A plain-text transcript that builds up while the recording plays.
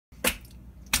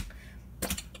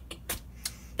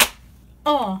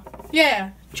Oh,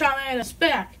 yeah, try us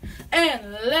back.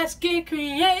 And let's get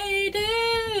creative,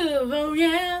 oh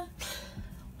yeah.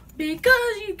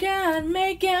 Because you can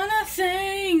make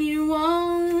anything you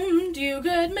want. You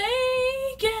could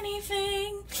make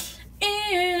anything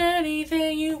in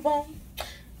anything you want.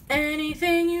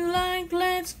 Anything you like,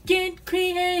 let's get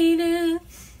creative.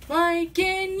 Like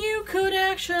you could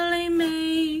actually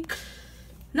make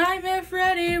Nightmare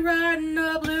Freddy riding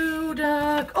a blue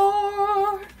duck,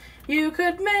 or you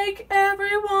could make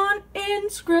everyone in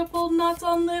Scribblenauts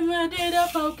Unlimited a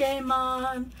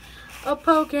Pokemon. A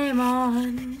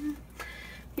Pokemon.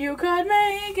 You could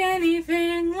make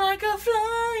anything like a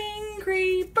flying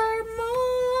creeper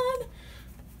mod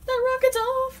that rockets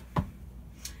off.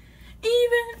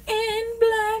 Even in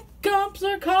Black Ops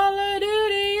or Call of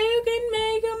Duty, you can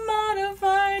make a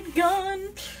modified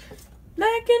gun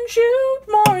that can shoot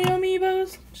Mario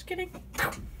amiibos. Just kidding.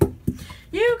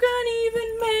 You can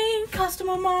even make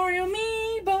custom Mario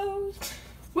amiibos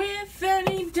with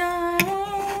any dime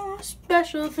or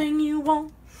special thing you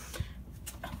want.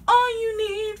 All you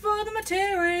need for the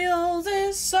materials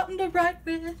is something to write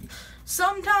with.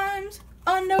 Sometimes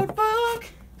a notebook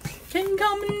can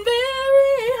come in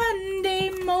very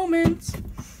handy moments.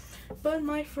 But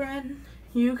my friend,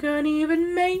 you can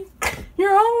even make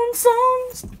your own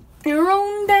songs, your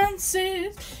own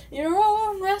dances, your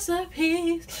own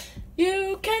recipes.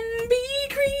 You can be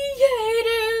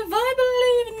creative, I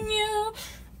believe in you.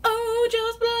 Oh,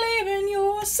 just believe in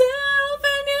yourself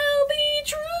and you'll be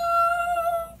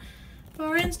true.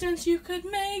 For instance, you could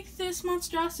make this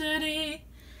monstrosity.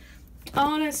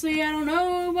 Honestly, I don't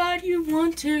know what you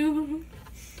want to.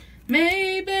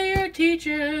 Maybe your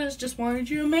teachers just wanted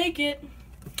you to make it.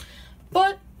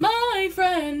 But, my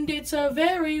friend, it's a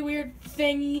very weird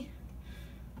thingy.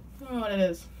 I don't know what it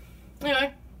is.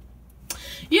 Anyway.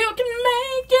 You can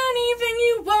make anything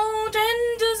you want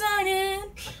and design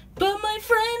it. But, my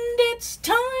friend, it's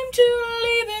time to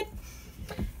leave it.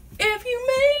 If you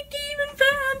make even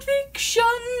fan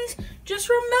fictions, just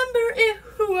remember if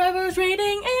whoever's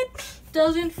reading it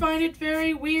doesn't find it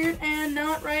very weird and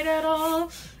not right at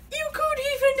all, you could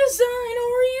even design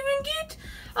or even get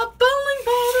a bowling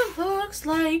ball that looks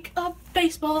like a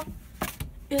baseball.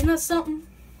 Isn't that something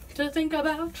to think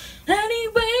about?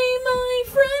 Anyway, my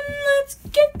friend, let's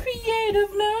get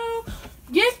creative now.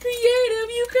 Get creative,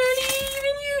 you can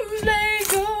even use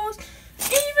Legos.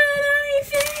 Even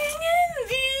anything in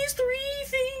these 3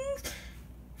 things.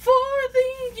 4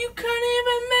 things, you can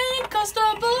even make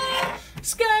customable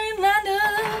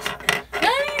Skylanders.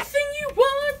 Anything you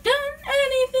want done,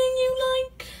 anything you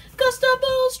like.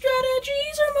 Customable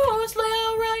strategies are mostly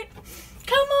alright.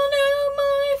 Come on now,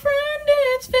 my friend,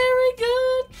 it's very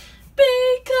good.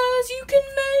 Because you can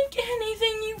make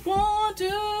anything you want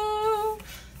to.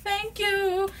 Thank you.